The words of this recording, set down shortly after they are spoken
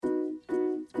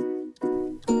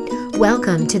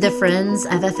Welcome to the Friends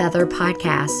of a Feather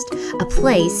podcast, a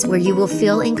place where you will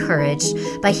feel encouraged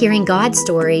by hearing God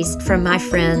stories from my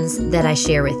friends that I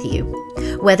share with you.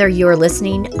 Whether you're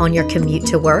listening on your commute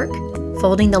to work,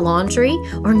 folding the laundry,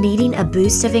 or needing a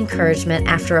boost of encouragement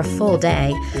after a full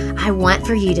day, I want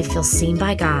for you to feel seen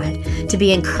by God, to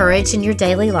be encouraged in your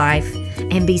daily life,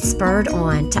 and be spurred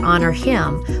on to honor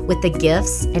Him with the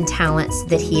gifts and talents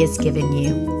that He has given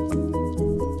you.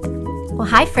 Well,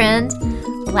 hi, friend.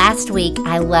 Last week,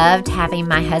 I loved having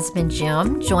my husband,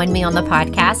 Jim, join me on the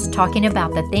podcast talking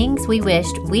about the things we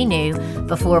wished we knew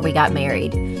before we got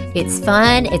married. It's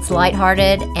fun, it's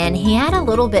lighthearted, and he had a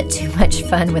little bit too much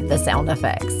fun with the sound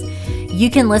effects. You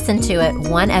can listen to it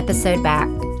one episode back,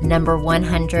 number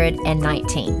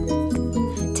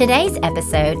 119. Today's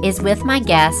episode is with my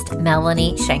guest,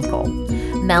 Melanie Schenkel.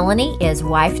 Melanie is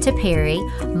wife to Perry,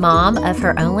 mom of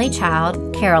her only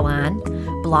child, Caroline,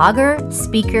 blogger,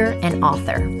 speaker, and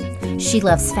author. She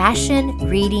loves fashion,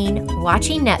 reading,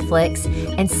 watching Netflix,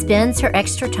 and spends her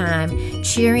extra time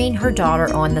cheering her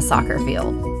daughter on the soccer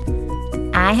field.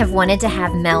 I have wanted to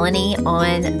have Melanie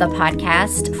on the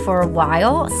podcast for a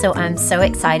while, so I'm so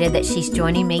excited that she's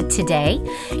joining me today.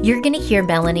 You're going to hear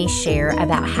Melanie share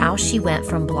about how she went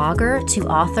from blogger to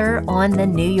author on the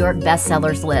New York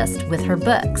bestsellers list with her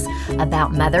books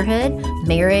about motherhood,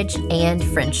 marriage, and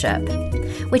friendship.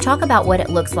 We talk about what it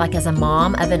looks like as a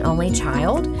mom of an only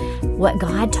child, what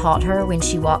God taught her when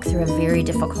she walked through a very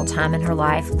difficult time in her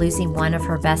life, losing one of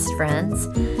her best friends,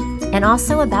 and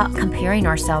also about comparing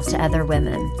ourselves to other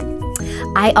women.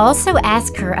 I also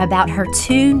ask her about her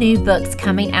two new books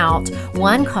coming out,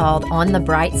 one called On the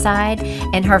Bright Side,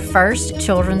 and her first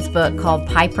children's book called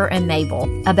Piper and Mabel,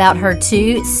 about her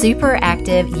two super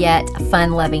active yet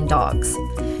fun-loving dogs.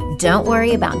 Don't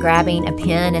worry about grabbing a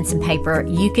pen and some paper.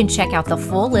 You can check out the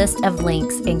full list of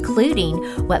links, including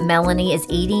what Melanie is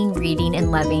eating, reading,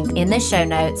 and loving in the show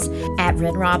notes at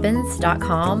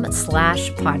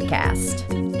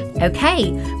redrobbins.com/podcast.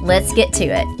 Okay, let's get to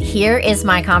it. Here is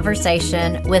my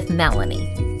conversation with Melanie.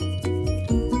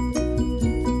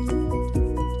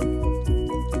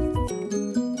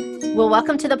 Well,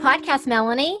 welcome to the podcast,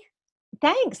 Melanie.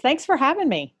 Thanks for having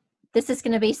me. This is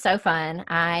going to be so fun.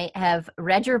 I have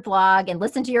read your blog and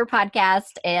listened to your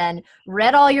podcast and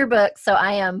read all your books, so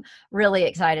I am really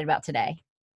excited about today.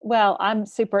 Well, I'm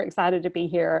super excited to be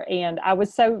here. And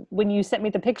when you sent me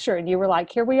the picture and you were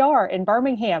like, here we are in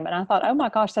Birmingham. And I thought, oh my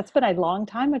gosh, that's been a long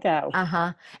time ago.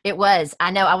 It was. I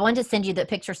know. I wanted to send you the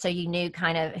picture so you knew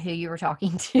kind of who you were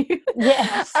talking to.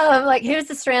 Yes. Like, here's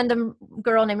this random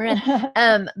girl named Ren.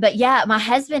 But yeah, my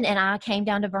husband and I came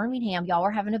down to Birmingham. Y'all were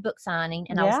having a book signing.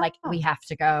 And I was like, we have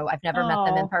to go. I've never met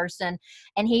them in person.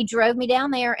 And he drove me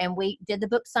down there and we did the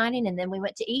book signing and then we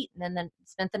went to eat and then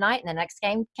spent the night and the next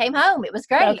came home. It was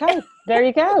great. Okay, there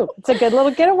you go. It's a good little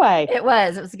getaway. It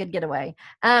was a good getaway.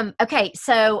 Okay,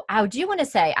 so I do want to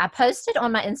say I posted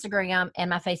on my Instagram and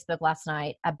my Facebook last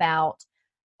night about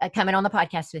coming on the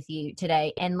podcast with you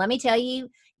today. And let me tell you,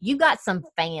 you got some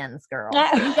fans, girl.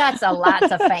 You got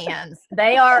lots of fans.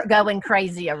 They are going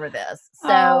crazy over this.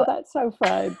 So that's so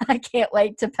fun. I can't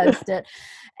wait to post it.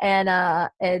 And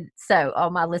so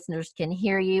all my listeners can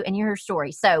hear you and your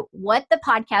story. So what the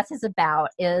podcast is about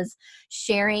is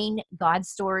sharing God's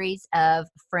stories of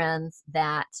friends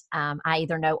that I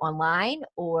either know online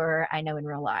or I know in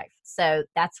real life. So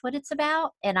that's what it's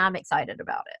about. And I'm excited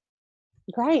about it.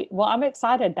 Great. Well, I'm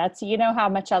excited. You know how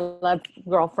much I love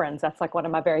girlfriends. That's like one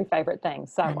of my very favorite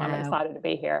things. So I'm excited to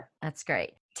be here. That's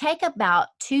great. Take about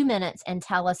 2 minutes and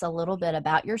tell us a little bit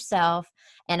about yourself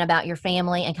and about your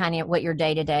family and kind of what your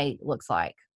day-to-day looks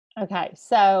like. Okay.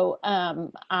 So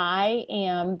I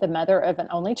am the mother of an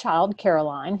only child,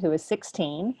 Caroline, who is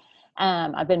 16.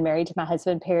 I've been married to my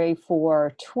husband, Perry,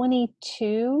 for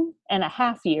 22 and a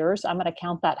half years. I'm going to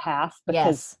count that half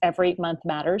because every month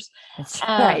matters. That's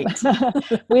right.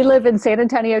 We live in San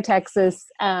Antonio, Texas.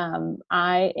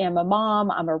 I am a mom.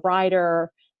 I'm a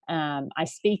writer. I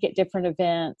speak at different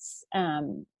events.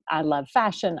 I love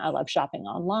fashion. I love shopping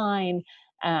online.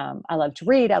 I love to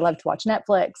read. I love to watch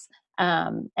Netflix.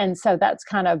 And so that's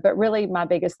but really my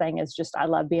biggest thing is just, I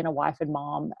love being a wife and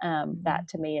mom. That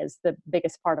to me is the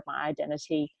biggest part of my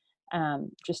identity.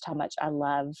 Just how much I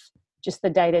love just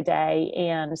the day to day.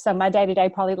 And so my day to day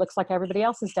probably looks like everybody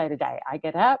else's day to day. I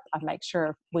get up, I make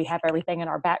sure we have everything in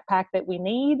our backpack that we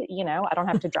need. I don't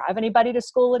have to drive anybody to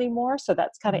school anymore. So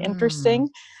that's kind of interesting.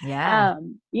 Yeah.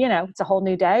 It's a whole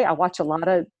new day. I watch a lot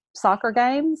of soccer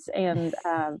games and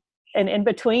in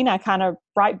between I kind of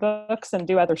write books and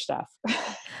do other stuff.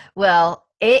 Well,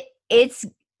 it's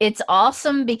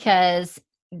awesome because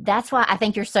that's why I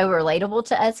think you're so relatable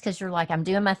to us, because you're like, I'm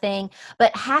doing my thing,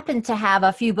 but happen to have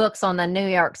a few books on the New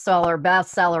York Seller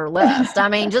bestseller list. I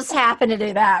mean, just happen to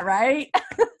do that, right?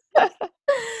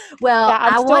 Well, Yeah,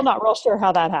 I'm still not real sure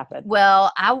how that happened.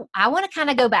 I want to kind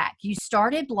of go back. You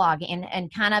started blogging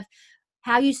and kind of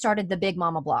how you started the Big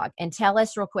Mama blog, and tell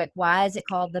us real quick, why is it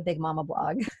called the Big Mama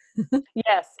blog?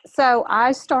 Yes. So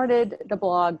I started the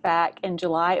blog back in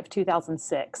July of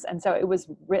 2006. And so it was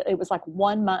like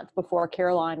 1 month before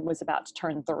Caroline was about to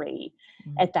turn 3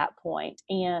 Mm. at that point.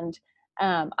 And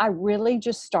I really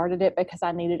just started it because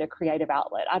I needed a creative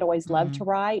outlet. I'd always loved to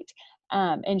write.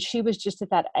 And she was just at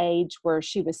that age where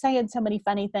she was saying so many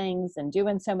funny things and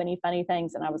doing so many funny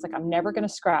things. And I was like, I'm never going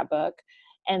to scrapbook.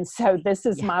 And so this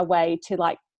is Yeah. my way to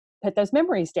like put those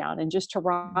memories down and just to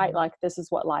write Mhm. like this is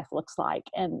what life looks like.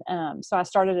 And so I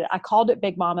started it. I called it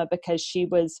Big Mama because she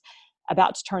was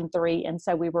about to turn 3, and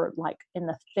so we were like in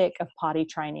the thick of potty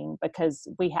training because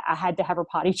I had to have her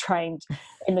potty trained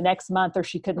in the next month or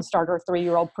she couldn't start her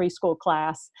 3-year-old preschool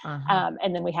class. Uh-huh.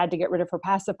 And then we had to get rid of her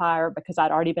pacifier because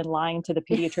I'd already been lying to the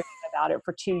pediatrician about it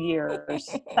for 2 years,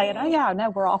 saying, oh yeah,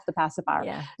 no, we're off the pacifier.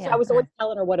 Yeah, So I yeah. was always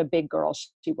telling her what a big girl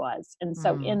she was. And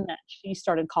so Mm. in that, she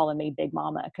started calling me Big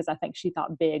Mama because I think she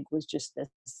thought big was just this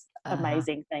Uh-huh.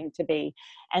 amazing thing to be.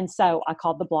 And so I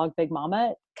called the blog Big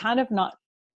Mama, kind of not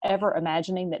ever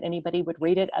imagining that anybody would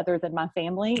read it other than my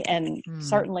family. And Mm.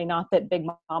 certainly not that Big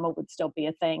Mama would still be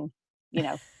a thing, you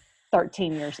know,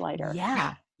 13 years later.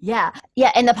 Yeah. Yeah.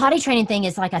 Yeah. And the potty training thing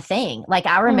is like a thing. Like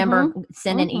I remember Mm-hmm.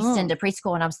 sending Easton Mm-hmm. to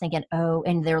preschool and I was thinking, oh,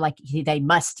 and they're like, they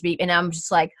must be. And I'm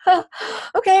just like, oh,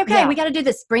 okay, we Yeah. got to do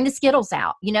this. Bring the Skittles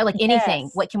out, like anything.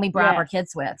 Yes. What can we bribe our Yes.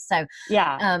 kids with? So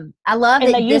Yeah. I love And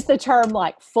they that use this, the term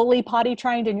like fully potty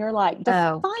trained, and you're like,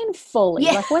 oh, define fully.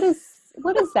 yeah. Like,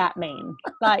 what does that mean?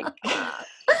 Like,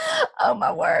 Oh,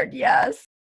 my word. Yes.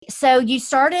 So you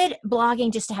started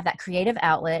blogging just to have that creative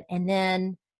outlet. And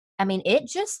then, I mean, it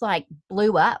just like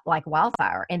blew up like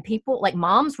wildfire. And people, like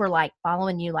moms, were like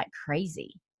following you like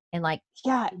crazy and like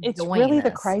yeah, it's enjoying really the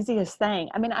this. craziest thing.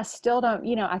 I mean, I still don't,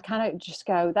 I kind of just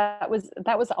go, that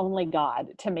was only God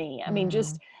to me. I mean,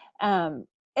 just, Mm, um,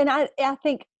 and I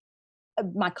think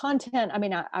my content, I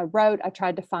mean, I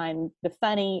tried to find the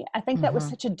funny. I think that was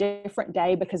mm-hmm. such a different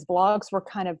day because blogs were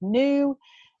kind of new.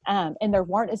 And there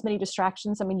weren't as many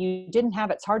distractions. I mean, you didn't have,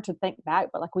 it's hard to think back,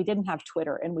 but like we didn't have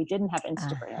Twitter and we didn't have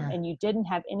Instagram Uh-huh. and you didn't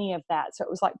have any of that. So it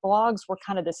was like blogs were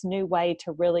kind of this new way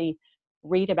to really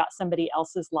read about somebody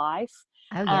else's life.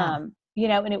 Oh,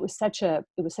 yeah. And it was such a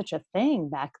thing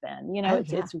back then. Oh,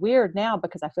 yeah. It's weird now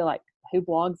because I feel like who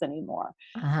blogs anymore?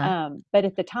 Uh-huh. But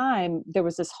at the time, there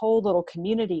was this whole little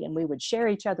community, and we would share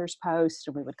each other's posts,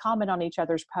 and we would comment on each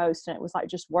other's posts, and it was like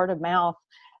just word of mouth.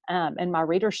 And my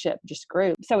readership just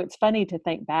grew. So it's funny to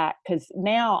think back because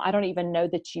now I don't even know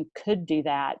that you could do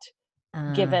that.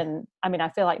 Uh, Given, I mean, I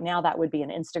feel like now that would be an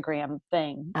Instagram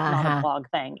thing, not a uh-huh. blog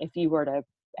thing, if you were to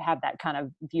have that kind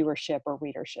of viewership or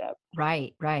readership.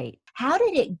 Right, right. How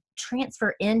did it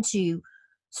transfer into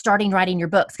starting writing your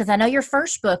books? Because I know your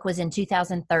first book was in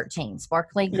 2013,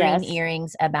 Sparkly Green Yes.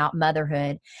 Earrings About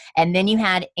Motherhood. And then you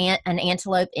had The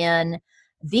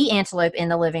Antelope in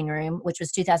the Living Room, which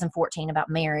was 2014 about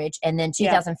marriage. And then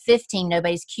Yeah. 2015,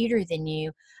 Nobody's Cuter Than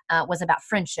You was about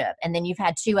friendship. And then you've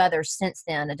had two others since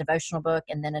then, a devotional book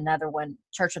and then another one,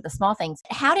 Church of the Small Things.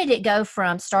 How did it go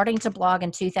from starting to blog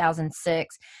in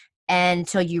 2006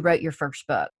 until you wrote your first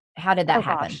book? How did that Oh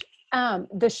happen? gosh.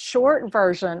 The short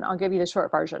version, I'll give you the short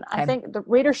version. I Okay. think the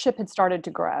readership had started to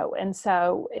grow. And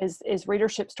so as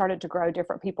readership started to grow,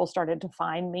 different people started to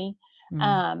find me.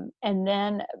 Mm. And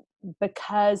then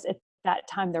because at that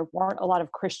time there weren't a lot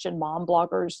of Christian mom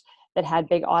bloggers that had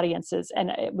big audiences,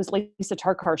 and it was Lisa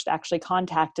Turkhurst actually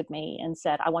contacted me and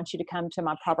said, I want you to come to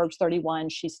my Proverbs 31,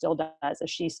 she still does, a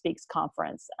She Speaks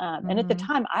conference. And at the Mhm.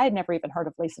 time, I had never even heard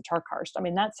of Lisa Turkhurst. I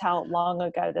mean, that's how long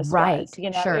ago this was. Right.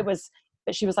 It Sure. was,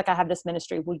 but she was like, I have this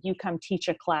ministry. Will you come teach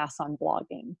a class on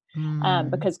blogging? Mm.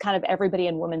 Because kind of everybody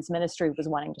in women's ministry was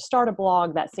wanting to start a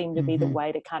blog. That seemed to be the Mhm.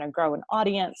 way to kind of grow an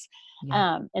audience.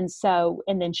 Yeah.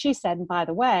 And then she said, and by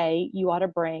the way, you ought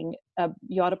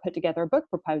to put together a book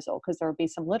proposal because there would be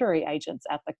some literary agents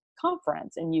at the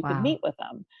conference and you could Wow. meet with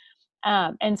them.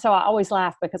 And so I always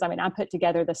laugh because I mean, I put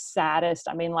together the saddest,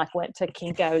 I mean, like went to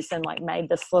Kinko's and like made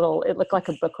this it looked like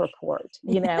a book report,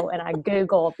 and I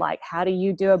Googled like, how do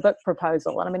you do a book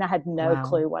proposal? And I mean, I had no Wow.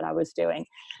 clue what I was doing.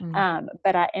 Mm.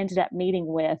 But I ended up meeting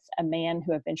with a man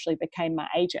who eventually became my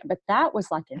agent, but that was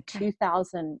like in Okay.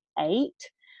 2008.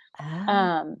 Oh,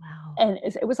 Um, wow. and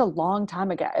it was a long time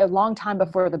ago, a long time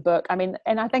before the book. I mean,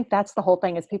 and I think that's the whole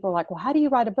thing is people are like, well, how do you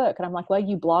write a book? And I'm like, well,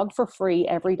 you blog for free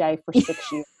every day for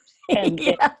 6 years. And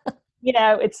then Yeah.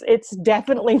 it's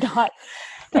definitely not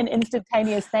an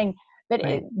instantaneous thing. But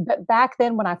Right. but back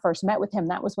then when I first met with him,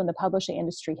 that was when the publishing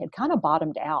industry had kind of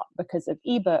bottomed out because of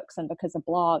ebooks and because of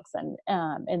blogs, and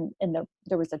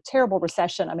there was a terrible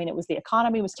recession. I mean, it was, the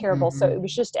economy was terrible. So it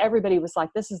was just, everybody was like,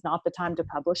 this is not the time to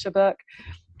publish a book.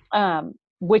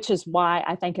 Which is why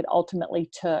I think it ultimately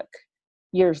took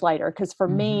years later. Because for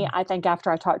me, I think after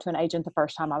I talked to an agent the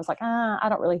first time, I was like, I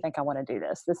don't really think I want to do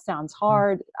this. This sounds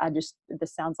hard. This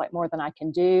sounds like more than I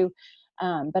can do.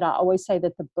 But I always say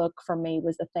that the book for me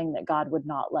was the thing that God would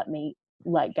not let me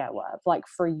let go of. Like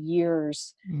for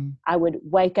years, I would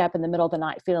wake up in the middle of the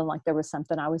night feeling like there was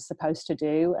something I was supposed to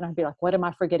do. And I'd be like, what am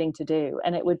I forgetting to do?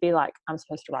 And it would be like, I'm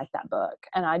supposed to write that book.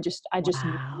 And I just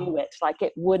knew it, like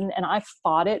it wouldn't. And I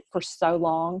fought it for so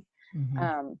long,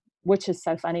 which is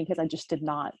so funny because I just did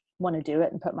not want to do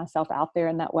it and put myself out there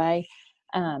in that way.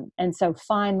 And so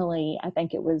finally, I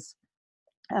think it was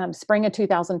spring of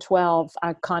 2012,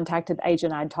 I contacted the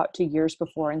agent I'd talked to years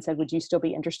before and said, would you still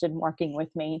be interested in working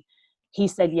with me? He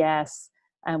said yes.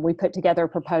 And we put together a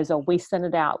proposal. We sent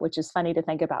it out, which is funny to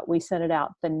think about. We sent it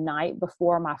out the night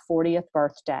before my 40th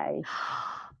birthday.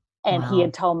 And he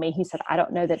had told me, he said, I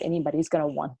don't know that anybody's going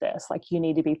to want this. Like, you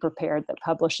need to be prepared that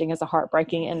publishing is a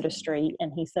heartbreaking industry.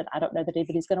 And he said, I don't know that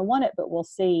anybody's going to want it, but we'll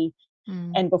see.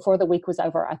 And before the week was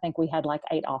over, I think we had like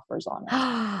 8 offers on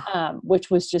it, which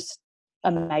was just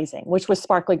amazing, which was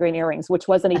Sparkly Green Earrings, which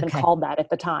wasn't even called that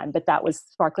at the time, but that was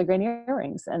Sparkly Green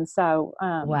Earrings. And so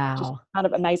just kind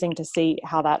of amazing to see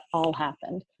how that all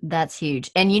happened. That's huge.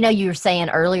 And you were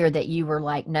saying earlier that you were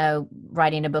like, no,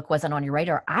 writing a book wasn't on your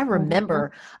radar. I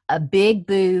remember a Big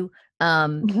Boo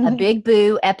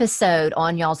episode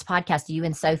on y'all's podcast, you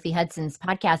and Sophie Hudson's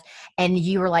podcast, and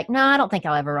you were like, no, I don't think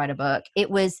I'll ever write a book. It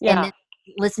was, and then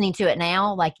listening to it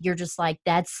now, like, you're just like,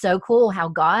 that's so cool how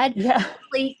God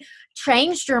really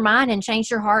changed your mind and changed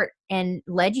your heart and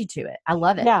led you to it. I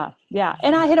love it. Yeah.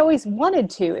 And I had always wanted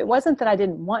to. It wasn't that I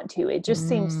didn't want to. It just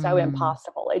seemed so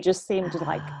impossible. It just seemed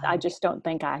like, I just don't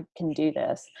think I can do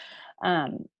this.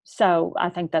 So I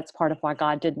think that's part of why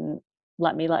God didn't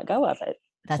let me let go of it.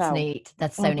 That's neat.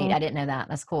 That's so neat. I didn't know that.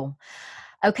 That's cool.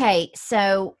 Okay,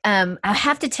 so I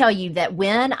have to tell you that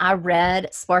when I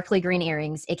read Sparkly Green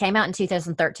Earrings, it came out in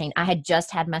 2013. I had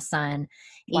just had my son.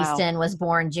 Easton was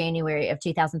born January of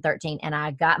 2013, and I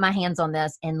got my hands on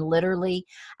this, and literally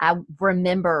I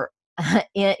remember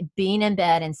being in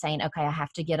bed and saying, okay, I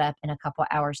have to get up in a couple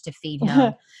hours to feed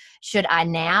him. Should I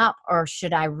nap or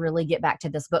should I really get back to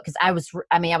this book? Because I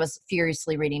was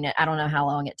furiously reading it. I don't know how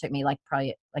long it took me, like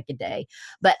probably like a day,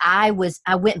 but I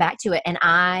went back to it and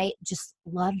I just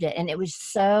loved it. And it was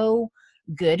so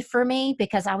good for me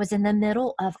because I was in the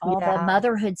middle of all the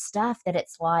motherhood stuff that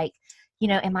it's like,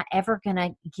 am I ever going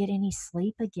to get any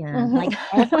sleep again? Like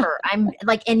ever. I'm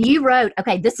like, and you wrote,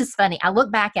 okay, this is funny. I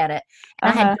look back at it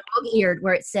and I had dog-eared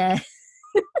where it said,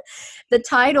 the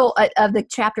title of the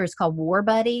chapter is called War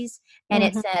Buddies. And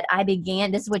it said,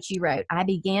 this is what you wrote. I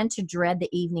began to dread the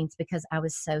evenings because I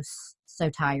was so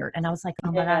tired. And I was like,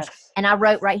 oh my gosh. And I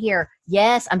wrote right here,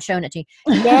 yes, I'm showing it to you.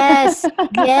 Yes,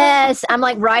 yes. I'm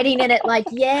like writing in it like,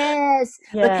 yes,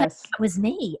 because that was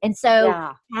me. And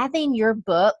so having your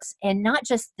books, and not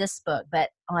just this book,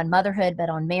 but on motherhood, but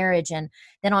on marriage and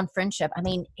then on friendship, I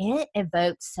mean, it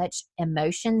evokes such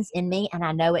emotions in me. And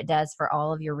I know it does for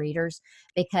all of your readers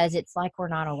because it's like we're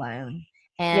not alone.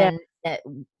 And that,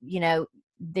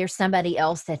 there's somebody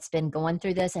else that's been going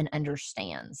through this and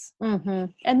understands.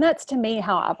 And that's, to me,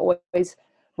 how I've always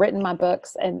written my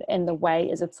books. And the way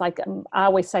is, it's like, I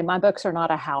always say my books are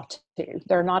not a how-to.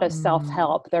 They're not a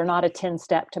self-help. They're not a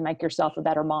 10-step to make yourself a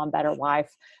better mom, better wife,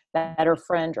 better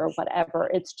friend, or whatever.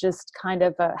 It's just kind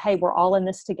of hey, we're all in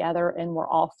this together and we're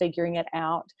all figuring it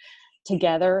out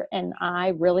together. And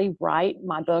I really write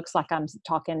my books like I'm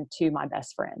talking to my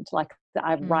best friend. Like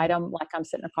I write them like I'm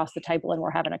sitting across the table and we're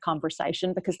having a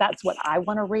conversation, because that's what I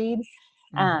want to read.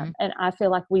 And I feel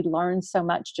like we learn so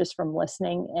much just from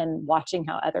listening and watching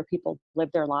how other people live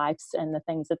their lives and the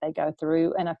things that they go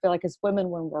through. And I feel like as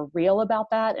women, when we're real about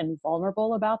that and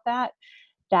vulnerable about that,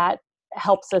 that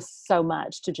helps us so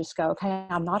much to just go, okay,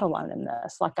 I'm not alone in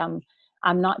this. Like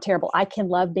I'm not terrible. I can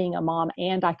love being a mom,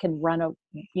 and I can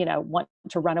want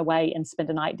to run away and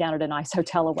spend a night down at a nice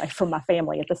hotel away from my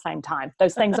family at the same time.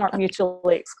 Those things aren't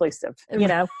mutually exclusive,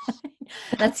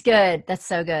 That's good. That's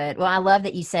so good. Well, I love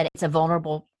that you said it's a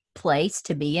vulnerable place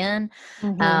to be in.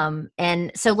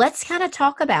 And so let's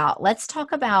talk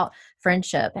about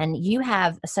friendship. And you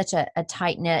have such a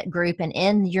tight knit group. And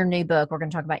in your new book, we're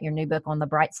going to talk about your new book, On the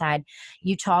Bright Side.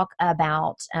 You talk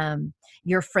about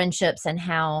your friendships and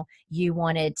how you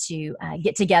wanted to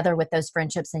get together with those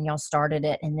friendships, and y'all started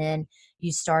it. And then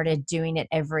you started doing it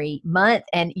every month,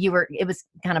 and it was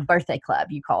kind of birthday club,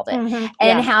 you called it,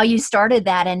 and how you started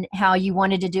that and how you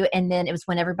wanted to do it. And then it was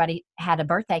when everybody had a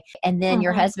birthday. And then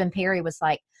your husband, Perry, was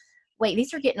like, wait,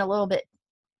 these are getting a little bit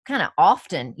kind of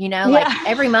often, like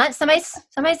every month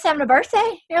somebody's having a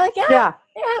birthday. You're like, yeah.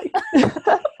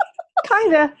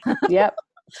 Kind of. Yep.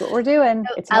 That's what we're doing.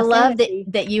 So I love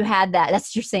that you had that.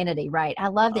 That's your sanity, right? I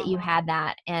love that you had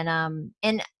that. And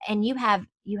you had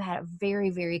a very,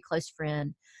 very close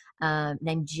friend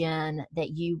named Jen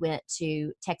that you went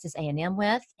to Texas A&M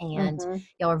with, and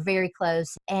y'all were very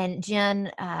close. And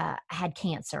Jen had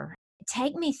cancer.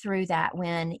 Take me through that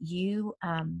when you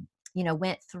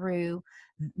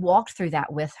walked through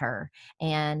that with her.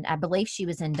 And I believe she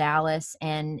was in Dallas,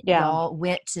 and y'all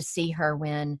went to see her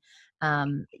when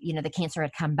the cancer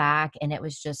had come back, and it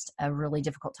was just a really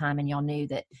difficult time, and y'all knew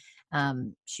that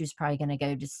she was probably going to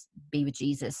go just be with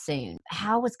Jesus soon.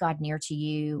 How was God near to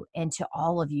you and to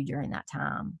all of you during that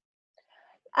time?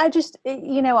 I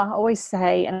always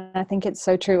say, and I think it's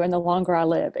so true, and the longer I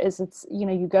live, is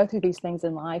you go through these things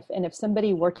in life, and if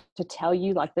somebody were to tell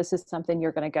you, like, this is something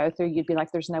you're going to go through, you'd be like,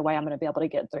 there's no way I'm going to be able to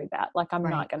get through that. Like, I'm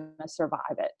not going to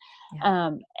survive it.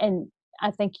 Yeah. And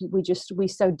I think we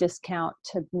so discount,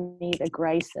 to me, the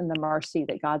grace and the mercy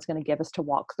that God's going to give us to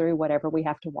walk through whatever we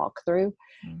have to walk through.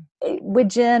 With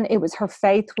Jen, her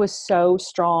faith was so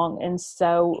strong and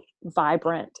so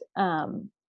vibrant.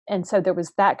 And so there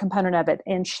was that component of it.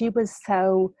 And she was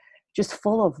so just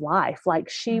full of life. Like,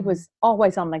 she was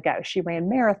always on the go. She ran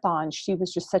marathons. She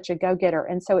was just such a go-getter.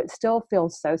 And so it still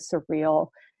feels so surreal.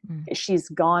 She's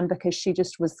gone, because she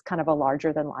just was kind of a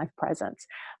larger than life presence.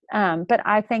 But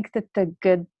I think that the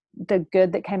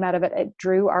good that came out of it, it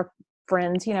drew our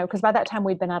friends, because by that time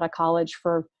we'd been out of college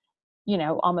for,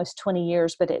 almost 20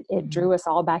 years, but it drew us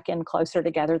all back in closer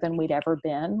together than we'd ever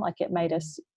been. Like, it made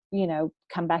us,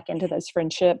 come back into those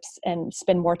friendships and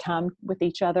spend more time with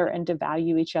each other and to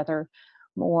value each other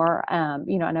more. I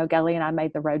know Gelly and I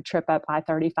made the road trip up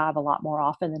I-35 a lot more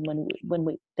often than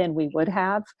we would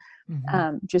have,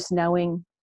 just knowing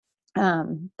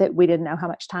that we didn't know how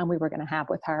much time we were going to have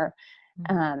with her.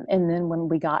 And then when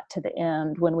we got to the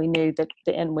end, when we knew that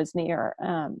the end was near,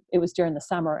 it was during the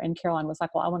summer, and Caroline was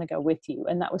like, well, I want to go with you.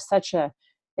 And that was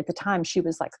at the time she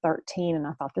was like 13, and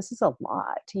I thought, this is a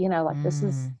lot,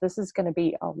 this is going to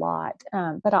be a lot.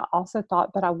 But I also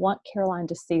thought, but I want Caroline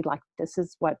to see, like, this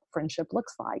is what friendship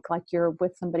looks like you're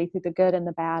with somebody through the good and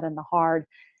the bad and the hard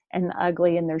and the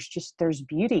ugly. And there's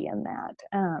beauty in that.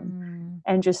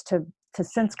 And just to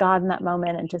sense God in that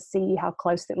moment, and to see how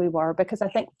close that we were, because I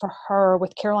think for her,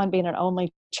 with Caroline being an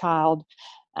only child,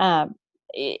 and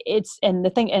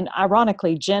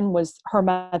ironically, Jen was her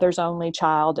mother's only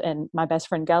child, and my best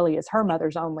friend Gully is her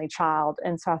mother's only child.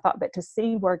 And so I thought, but to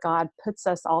see where God puts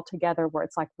us all together, where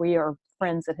it's like we are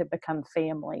friends that have become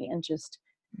family, and just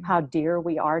how dear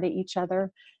we are to each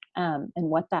other, and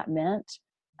what that meant.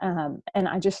 And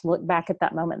I just look back at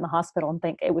that moment in the hospital and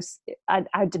think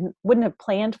I wouldn't have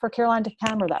planned for Caroline to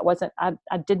come, or that wasn't, I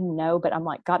didn't know, but I'm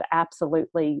like, God,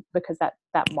 absolutely, because that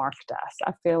marked us.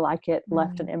 I feel like it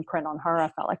left an imprint on her. I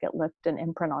felt like it left an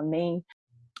imprint on me.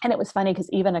 And it was funny, because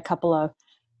even a couple of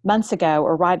months ago,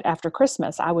 or right after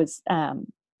Christmas, I was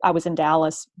in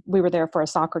Dallas. We were there for a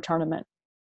soccer tournament,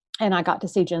 and I got to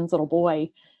see Jen's little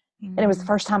boy. And it was the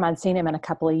first time I'd seen him in a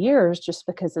couple of years, just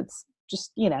because it's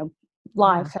just,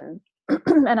 life.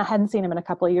 And I hadn't seen him in a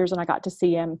couple of years, and I got to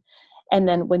see him. And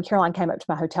then when Caroline came up to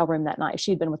my hotel room that night,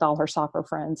 she'd been with all her soccer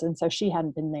friends, and so she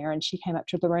hadn't been there. And she came up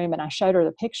to the room, and I showed her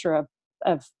the picture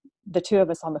of the two of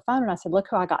us on the phone, and I said, look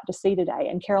who I got to see today.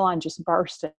 And Caroline just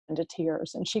burst into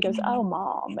tears, and she goes, oh,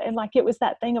 Mom. And like, it was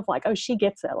that thing of like, oh, she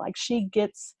gets it. Like, she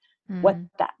gets what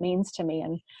that means to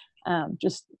me, and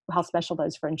just how special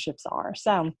those friendships are.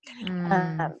 So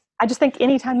I just think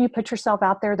anytime you put yourself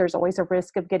out there, there's always a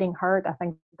risk of getting hurt. I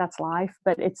think that's life,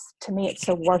 but to me, it's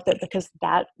so worth it, because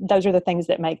those are the things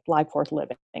that make life worth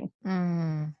living.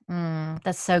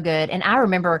 That's so good. And I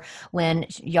remember when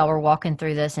y'all were walking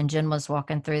through this, and Jen was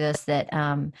walking through this, that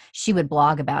she would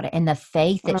blog about it, and the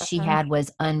faith that she had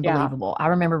was unbelievable. I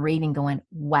remember reading, going,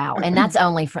 wow. And that's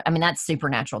that's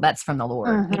supernatural. That's from the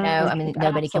Lord,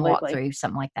 nobody can walk through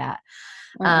something like that.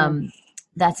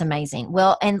 That's amazing.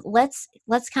 Well, and let's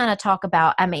kind of talk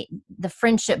about, the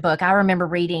friendship book. I remember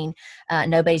reading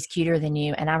Nobody's Cuter Than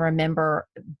You. And I remember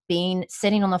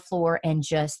sitting on the floor and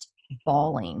just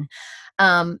bawling.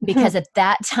 Because at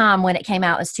that time when it came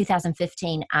out, it was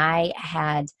 2015, I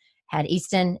had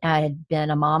Easton. I had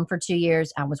been a mom for 2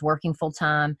 years. I was working full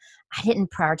time. I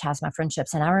didn't prioritize my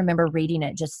friendships. And I remember reading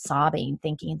it, just sobbing,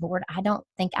 thinking, Lord, I don't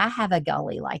think I have a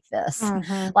gully like this.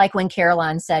 Mhm. Like when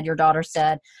Caroline said, your daughter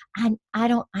said, I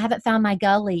haven't found my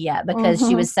gully yet, because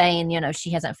she Mhm. was saying,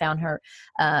 she hasn't found her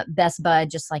best bud,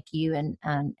 just like you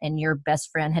and your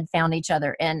best friend had found each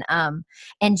other. And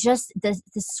just the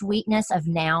sweetness of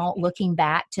now looking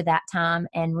back to that time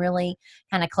and really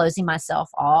kind of closing myself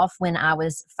off when I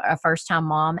was a first time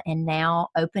mom, and now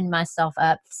opened myself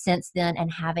up since then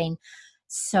and having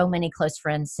so many close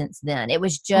friends since then. Mhm. It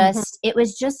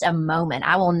was just a moment.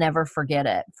 I will never forget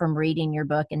it, from reading your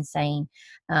book and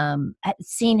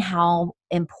seeing how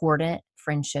important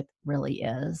friendship really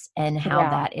is, and how Yeah.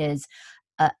 that is,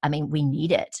 I mean, we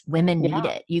need it. Women need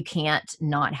Yeah. it. You can't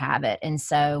not have it. And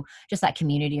so just that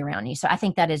community around you. So I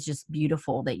think that is just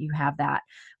beautiful that you have that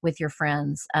with your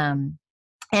friends.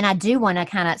 And I do want to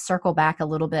kind of circle back a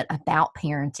little bit about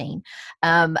parenting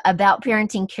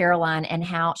Caroline, and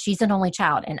how she's an only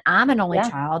child, and I'm an only Yeah.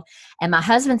 child, and my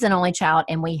husband's an only child,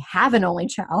 and we have an only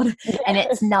child. And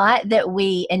it's Yes. not that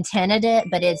we intended it,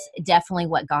 but it's definitely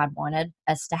what God wanted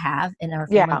us to have in our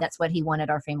family. Yeah. That's what He wanted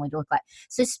our family to look like.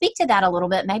 So speak to that a little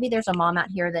bit. Maybe there's a mom out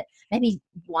here that maybe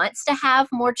wants to have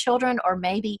more children, or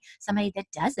maybe somebody that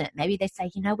doesn't. Maybe they say,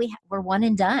 we're one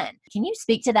and done. Can you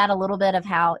speak to that a little bit, of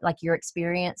how, like, your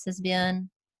experience has been?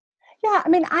 Yeah, I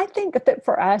mean, I think that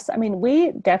for us, I mean,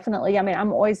 we definitely, I mean,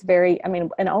 I'm always very, I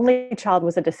mean, an only child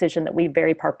was a decision that we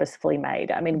very purposefully made.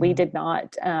 I mean, we Mm, did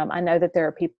not, I know that there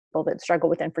are people that struggle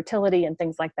with infertility and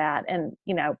things like that. And,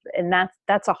 and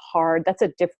that's a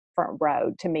different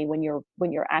road to me when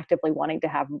you're actively wanting to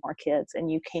have more kids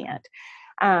and you sure.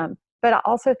 can't. But I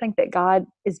also think that God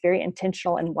is very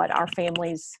intentional in what our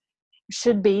families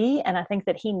should be. And I think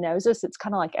that he knows us. It's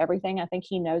kind of like everything. I think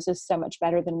he knows us so much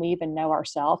better than we even know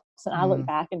ourselves. And I look Mm,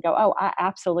 back and go, oh, I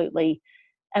absolutely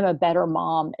am a better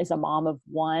mom as a mom of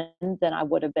one than I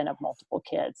would have been of multiple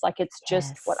kids. Like it's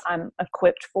just what yes. I'm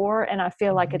equipped for. And I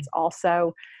feel like Hmm. it's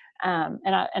also, and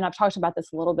I've talked about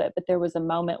this a little bit, but there was a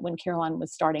moment when Caroline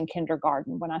was starting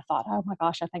kindergarten when I thought, oh my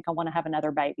gosh, I think I want to have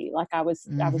another baby. Like I was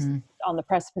Hmm. on the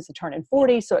precipice of turning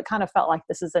 40. So it kind of felt like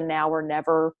this is a now or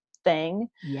never thing.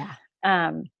 Yeah.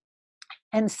 Um,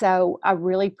 and so I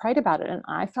really prayed about it. And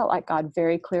I felt like God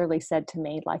very clearly said to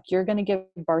me, like, you're going to give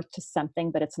birth to something,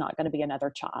 but it's not going to be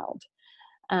another child.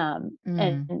 Um,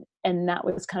 and, Mm, and that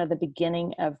was kind of the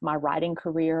beginning of my writing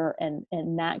career and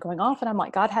that going off. And I'm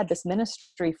like, God had this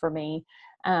ministry for me.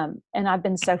 And I've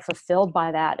been so fulfilled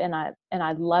by that. And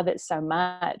I love it so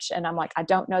much. And I'm like, I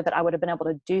don't know that I would have been able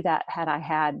to do that had I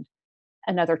had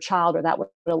another child, or that would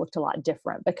have looked a lot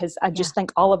different, because I yeah. just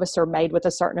think all of us are made with a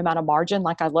certain amount of margin.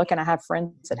 Like I look and I have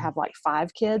friends that Mhm. have like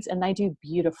 5 kids and they do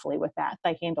beautifully with that.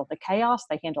 They handle the chaos,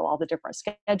 they handle all the different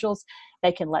schedules,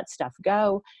 they can let stuff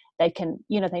go. They can,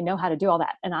 they know how to do all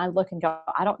that. And I look and go,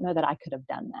 I don't know that I could have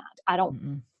done that.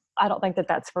 Mm-mm. I don't think that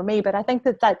that's for me, but I think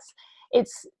that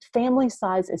it's family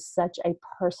size is such a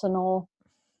personal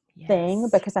thing,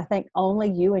 Yes. because I think only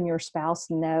you and your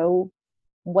spouse know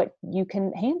what you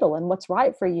can handle and what's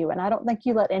right for you. And I don't think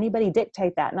you let anybody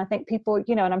dictate that. And I think people,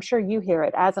 and I'm sure you hear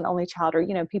it as an only child, or,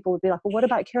 people would be like, well, what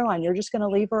about Caroline? You're just going to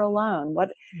leave her alone.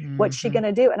 What's she Hmm. going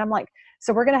to do? And I'm like,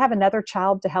 so we're going to have another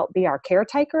child to help be our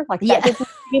caretaker? Like that Yeah. doesn't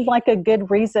seem like a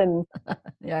good reason to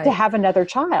Right. have another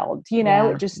child, it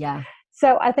Yeah. just, Yeah.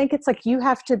 so I think it's like you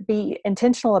have to be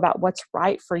intentional about what's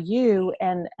right for you.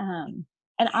 And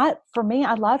for me,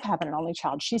 I love having an only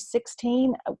child. She's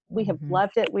 16. We have Hmm.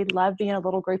 loved it. We love being a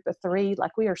little group of 3.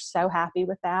 Like we are so happy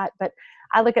with that. But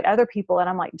I look at other people and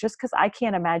I'm like, just because I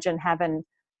can't imagine having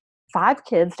 5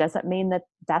 kids doesn't mean that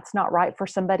that's not right for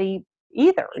somebody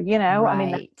either. I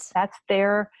mean, Right. that's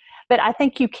their, but I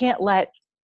think you can't let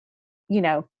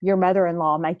your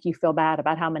mother-in-law make you feel bad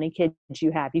about how many kids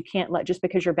you have. You can't let, just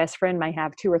because your best friend may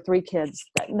have 2 or 3 kids,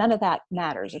 none of that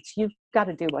matters. It's, you've got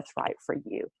to do what's right for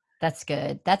you. That's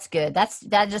good. That's good.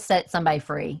 That just set somebody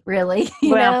free, really.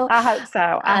 Well, I hope so.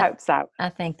 I I hope so. I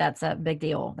think that's a big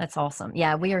deal. That's awesome.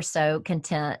 Yeah, we are so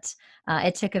content.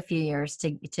 It took a few years to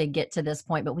get to this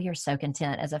point, but we are so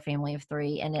content as a family of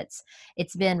 3, and it's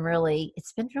been really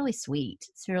sweet.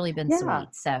 It's really been Yeah. sweet.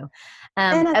 So,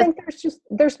 And I oh, think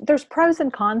there's pros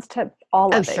and cons to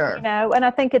all oh, of it, sure. and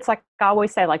I think it's like I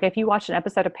always say, like if you watch an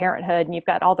episode of Parenthood and you've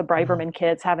got all the Oh, Braverman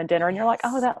kids having dinner and you're like,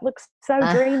 oh, yes. that looks so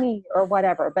Uh, dreamy or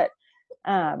whatever. But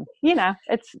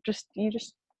it's just you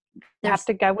just have there's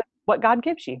to go with what God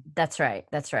gives you. That's right.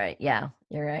 That's right. Yeah.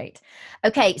 You're right.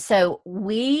 Okay, so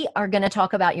we are going to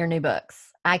talk about your new books.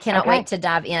 I cannot wait Okay. to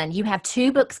dive in. You have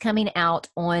two books coming out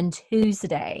on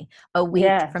Tuesday, a week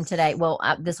from today. Yes. Well,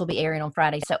 this will be airing on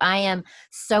Friday. So I am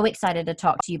so excited to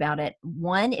talk to you about it.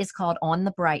 One is called On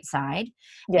the Bright Side,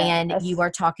 and you Yes. are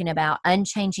talking about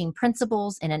unchanging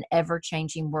principles in an ever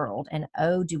changing world. And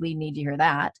oh, do we need to hear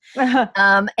that?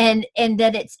 And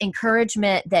that it's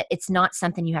encouragement, that it's not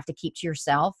something you have to keep to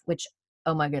yourself, which,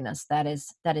 oh my goodness, that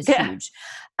is Yeah. huge.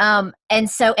 And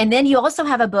then you also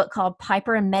have a book called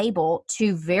Piper and Mabel,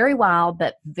 two very wild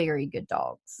but very good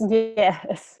dogs.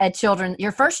 Yes. A children,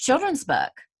 your first children's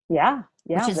book, Yeah.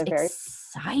 which Yeah. is They're very,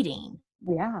 exciting.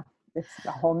 yeah. It's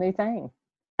a whole new thing.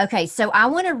 Okay, so I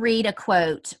want to read a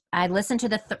quote. I listened to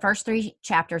the first three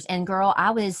chapters, and girl,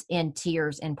 I was in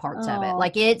tears in parts of it. Oh,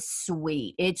 Like, it's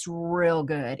sweet. It's real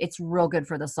good. It's real good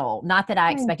for the soul. Not that I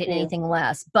thank expected you. anything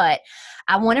less, but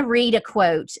I want to read a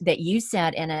quote that you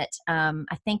said in it.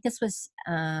 I think this was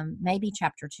maybe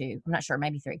chapter 2. I'm not sure,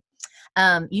 maybe 3.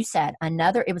 You said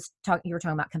you were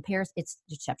talking about comparison. It's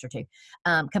just chapter 2,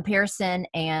 comparison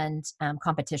and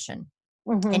competition.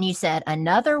 Hmm. And you said,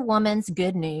 another woman's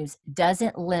good news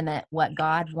doesn't limit what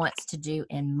God wants to do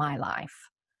in my life.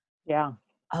 Yeah.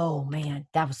 Oh man,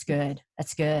 that was good.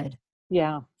 That's good.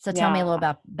 Yeah. So tell me a Yeah.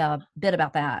 little bit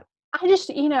about that. I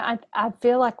just, I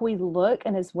feel like we look,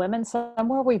 and as women,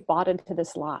 somewhere we've bought into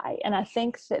this lie. And I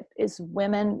think that as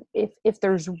women, if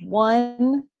there's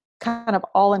one kind of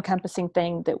all-encompassing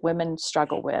thing that women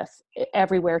struggle with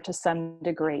everywhere to some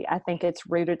degree, I think it's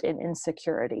rooted in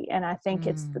insecurity. And I think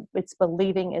Mm, it's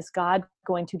believing, is God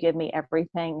going to give me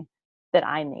everything that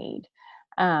I need?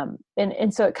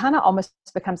 And so it kind of almost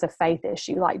becomes a faith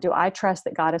issue. Like, do I trust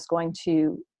that God is going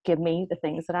to give me the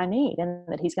things that I need, and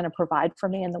that he's going to provide for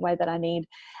me in the way that I need?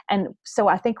 And so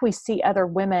I think we see other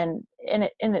women, and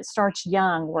it starts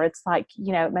young, where it's like,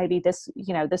 maybe this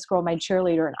girl made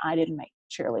cheerleader and I didn't make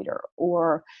cheerleader,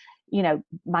 or,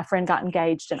 my friend got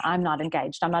engaged and I'm not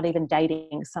engaged. I'm not even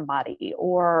dating somebody,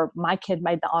 or my kid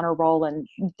made the honor roll and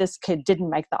this kid didn't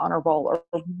make the honor roll,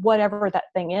 or whatever that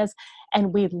thing is.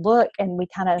 And we look and we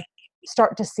kind of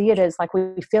start to see it as like,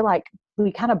 we feel like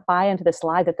we kind of buy into this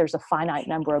lie that there's a finite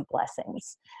number of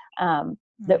blessings,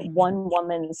 that mm. one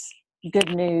woman's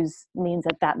good news means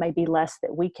that may be less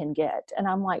that we can get. And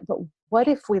I'm like, but what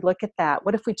if we look at that?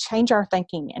 What if we change our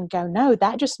thinking and go, no,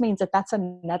 that just means that that's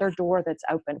another door that's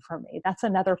open for me. That's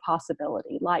another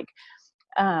possibility. Like,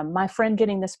 my friend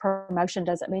getting this promotion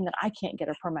doesn't mean that I can't get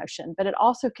a promotion, but it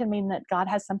also can mean that God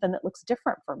has something that looks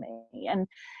different for me. And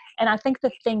I think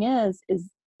the thing is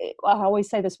I always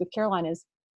say this with Caroline, is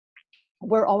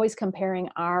we're always comparing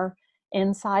our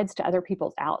insides to other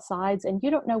people's outsides, and you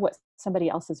don't know what somebody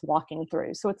else is walking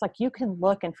through. So it's like, you can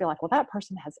look and feel like, well, that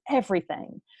person has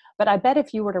everything, but I bet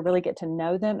if you were to really get to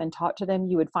know them and talk to them,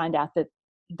 you would find out that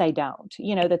they don't,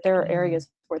 that there are Mm, areas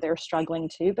where they're struggling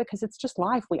too, because it's just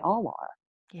life. We all are.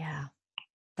 yeah.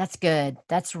 That's good.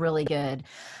 That's really good.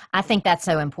 I think that's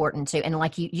so important too. And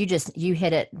like you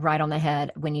hit it right on the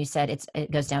head when you said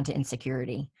it goes down to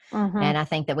insecurity. Mm-hmm. And I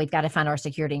think that we've got to find our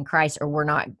security in Christ, or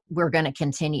we're going to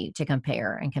continue to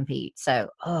compare and compete. So,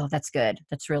 oh, that's good.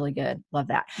 That's really good. Love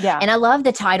that. Yeah. And I love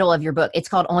the title of your book. It's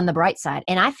called On the Bright Side.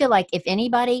 And I feel like if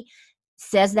anybody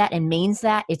says that and means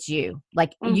that, it's you.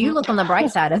 Like, you look on the Mm-hmm.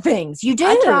 bright side of things. You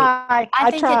I do. try. I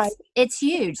I think try. it's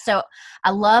huge. So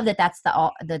I love that that's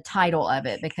the title of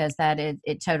it, because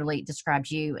it totally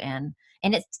describes you, and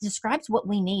it describes what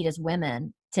we need as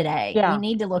women today. We Yeah.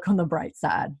 need to look on the bright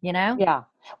side, you know? Yeah.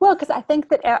 Well, because I think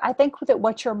that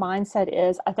what your mindset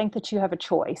is, I think that you have a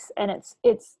choice, and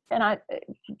and I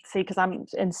see, because I'm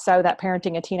in that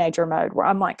parenting a teenager mode, where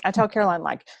I'm like, I tell Caroline,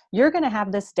 like, you're going to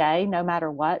have this day no matter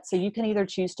what. So you can either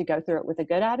choose to go through it with a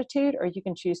good attitude, or you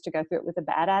can choose to go through it with a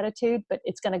bad attitude, but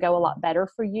it's going to go a lot better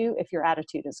for you if your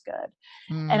attitude is good.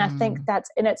 And I think Mm,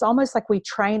 and it's almost like we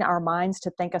train our minds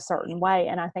to think a certain way.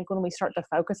 And I think when we start to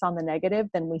focus on the negative,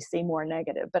 then we see more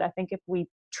negative. But I think if we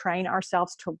train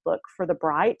ourselves to look for the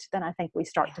bright, then I think we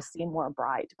start to yeah. see more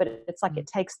bright. But it's like, Mm, it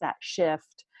takes that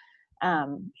shift,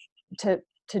 um, to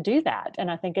do that.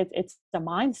 And I think it's the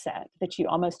mindset that you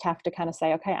almost have to kind of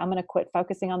say, okay, I'm going to quit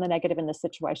focusing on the negative in this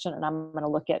situation, and I'm going to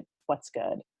look at what's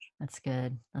good. that's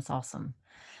good. That's awesome.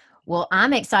 Well,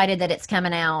 I'm excited that it's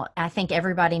coming out. I think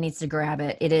everybody needs to grab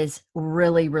it. It is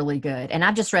really, really good. And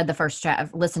I've just read the first chapter,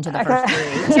 listened to the first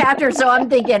 3 Okay. chapters. So I'm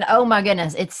thinking, oh my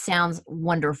goodness, it sounds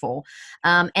wonderful.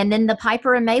 And then the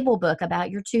Piper and Mabel book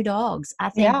about your 2 dogs. I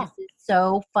think this Yeah. is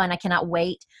so fun. I cannot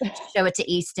wait to show it to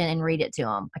Easton and read it to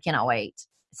him. I cannot wait.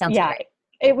 It sounds Yeah. great.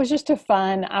 It was just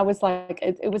I was like,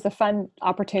 it was a fun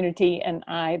opportunity, and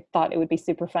I thought it would be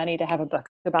super funny to have a book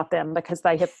about them because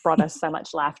they have brought us so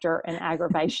much laughter and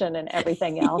aggravation and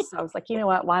everything else. I was like, you know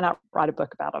what? Why not write a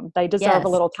book about them? They deserve a Yes.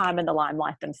 little time in the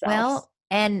limelight themselves. Well,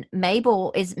 and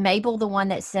is Mabel the one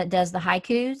that does the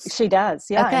haikus? She does,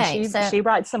 yeah. Okay, And she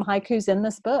writes some haikus in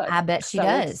this book. I bet she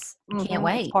does. Can't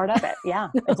wait. It's part of it. Yeah,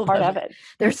 it's part of it.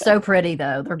 They're so pretty,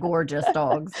 though. They're gorgeous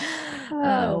dogs.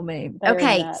 Oh, man.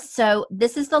 Okay, nuts. so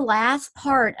this is the last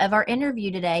part of our interview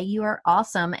today. You are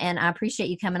awesome, and I appreciate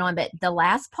you coming on. But the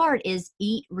last part is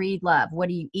eat, read, love. What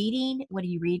are you eating? What are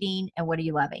you reading? And what are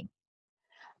you loving?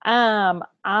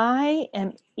 I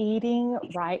am eating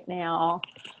right now.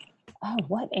 Oh,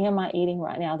 what am I eating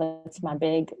right now? That's my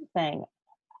big thing.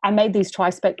 I made these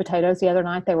tri-spec potatoes the other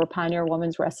night. They were Pioneer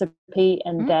Woman's recipe,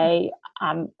 and they're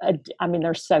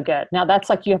so good. Now that's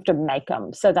like you have to make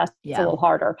them, so that's a little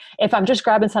harder. If I'm just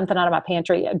grabbing something out of my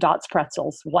pantry, Dots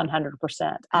pretzels,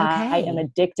 100%. I am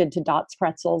addicted to Dots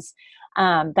pretzels.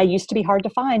 They used to be hard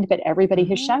to find, but everybody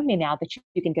has shown me now that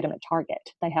you can get them at Target.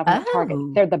 They have them at Target.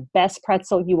 They're the best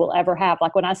pretzel you will ever have.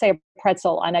 Like when I say a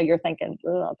pretzel, I know you're thinking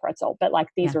pretzel, but like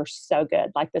these are so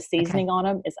good. Like the seasoning on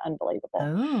them is unbelievable.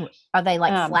 Oh, are they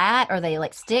like flat? Are they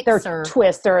like sticks? They're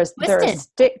twists. They're a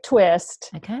stick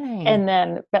twist. Okay. And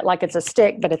then, but like it's a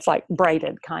stick, but it's like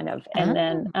braided kind of. And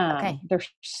then they're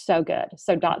so good.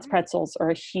 So Dots pretzels are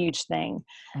a huge thing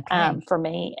for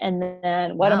me. And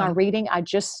then what am I reading? I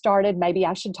just started Maybe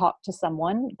I Should Talk to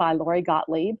Someone by Lori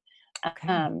Gottlieb,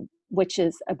 which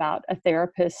is about a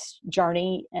therapist's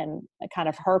journey and kind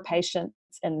of her patients,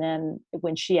 and then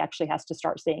when she actually has to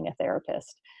start seeing a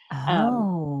therapist.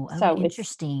 So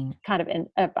interesting. It's kind of,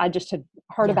 I just had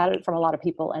heard about it from a lot of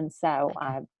people, and so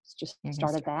I just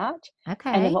started that.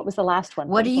 Okay. And then what was the last one?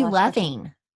 What are you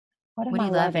loving? What are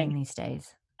you loving these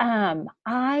days?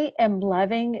 I am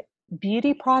loving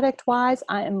beauty product wise.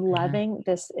 I am loving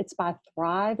this. It's by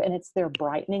Thrive, and it's their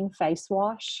brightening face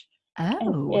wash.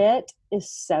 And it is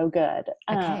so good.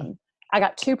 I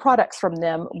got 2 products from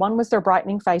them. One was their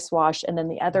brightening face wash, and then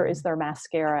the other is their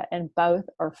mascara, and both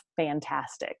are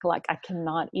fantastic. Like I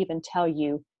cannot even tell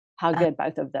you how good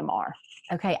both of them are.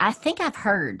 Okay. I think I've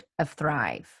heard of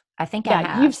Thrive. I think I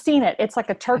have. You've seen it. It's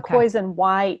like a turquoise and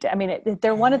white. I mean,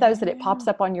 they're one of those that it pops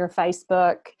up on your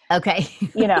Facebook. Okay.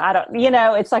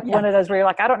 It's like one of those where you're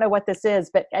like, I don't know what this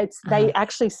is, but they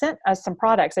actually sent us some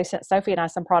products. They sent Sophie and I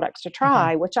some products to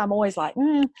try, which I'm always like,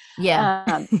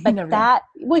 yeah. But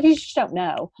you just don't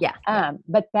know. Yeah.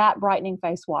 But that brightening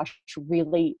face wash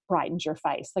really brightens your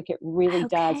face. Like it really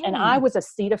does. And I was a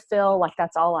Cetaphil, like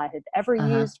that's all I had ever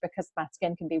used because my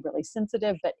skin can be really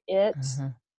sensitive, but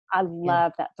I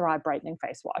love that Thrive brightening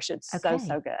face wash. It's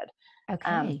so good.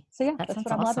 Okay. That's what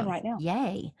I'm loving right now.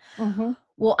 Yay.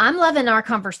 Well, I'm loving our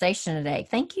conversation today.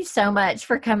 Thank you so much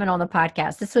for coming on the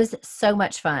podcast. This was so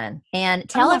much fun. And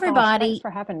tell everybody. Thanks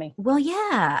for having me. Well,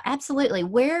 yeah, absolutely.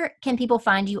 Where can people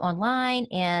find you online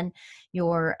and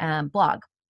your blog?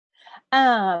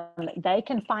 They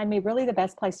can find me. Really, the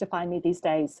best place to find me these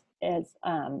days is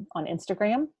on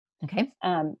Instagram. Okay.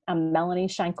 I'm Melanie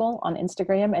Shankle on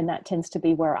Instagram, and that tends to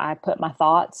be where I put my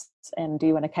thoughts and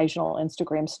do an occasional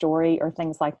Instagram story or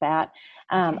things like that.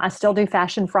 I still do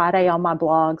Fashion Friday on my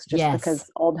blogs just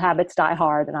because old habits die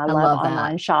hard, and I love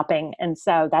online shopping. And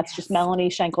so that's just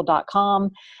melanieshankle.com.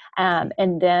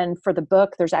 And then for the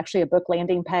book, there's actually a book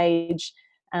landing page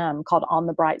called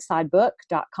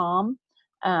onthebrightsidebook.com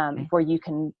where you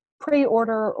can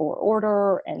pre-order or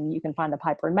order, and you can find the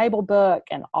Piper and Mabel book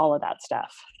and all of that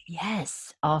stuff.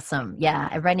 Yes. Awesome. Yeah.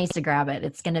 Everybody needs to grab it.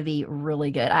 It's going to be really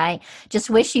good. I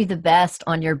just wish you the best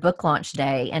on your book launch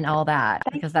day and all that,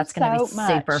 because that's going to be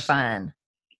super fun.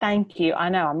 Thank you. I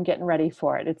know I'm getting ready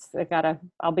for it.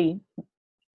 I'll be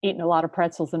eating a lot of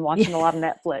pretzels and watching a lot of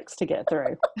Netflix to get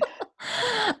through.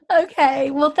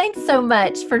 Okay. Well, thanks so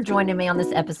much for joining me on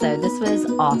this episode. This was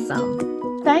awesome.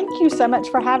 Thank you so much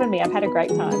for having me. I've had a great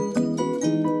time.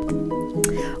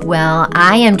 Well,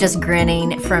 I am just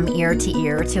grinning from ear to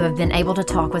ear to have been able to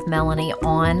talk with Melanie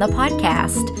on the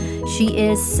podcast. She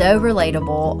is so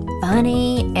relatable,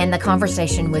 funny, and the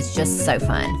conversation was just so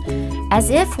fun.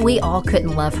 As if we all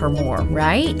couldn't love her more,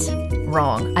 right?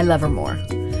 Wrong. I love her more.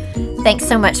 Thanks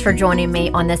so much for joining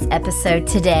me on this episode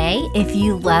today. If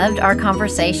you loved our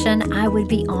conversation, I would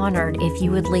be honored if you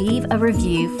would leave a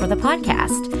review for the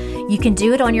podcast. You can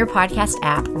do it on your podcast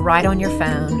app right on your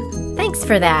phone. Thanks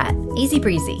for that. Easy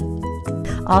breezy.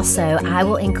 Also, I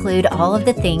will include all of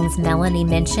the things Melanie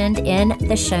mentioned in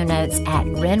the show notes at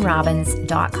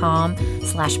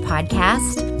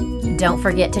renrobbins.com/podcast. Don't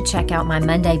forget to check out my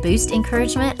Monday Boost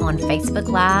encouragement on Facebook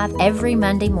Live every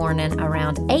Monday morning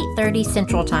around 8:30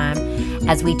 Central Time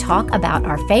as we talk about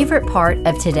our favorite part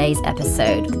of today's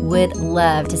episode. Would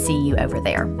love to see you over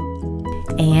there.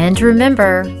 And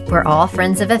remember, we're all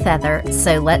friends of a feather,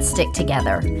 so let's stick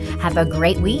together. Have a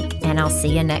great week, and I'll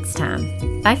see you next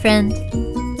time. Bye, friend.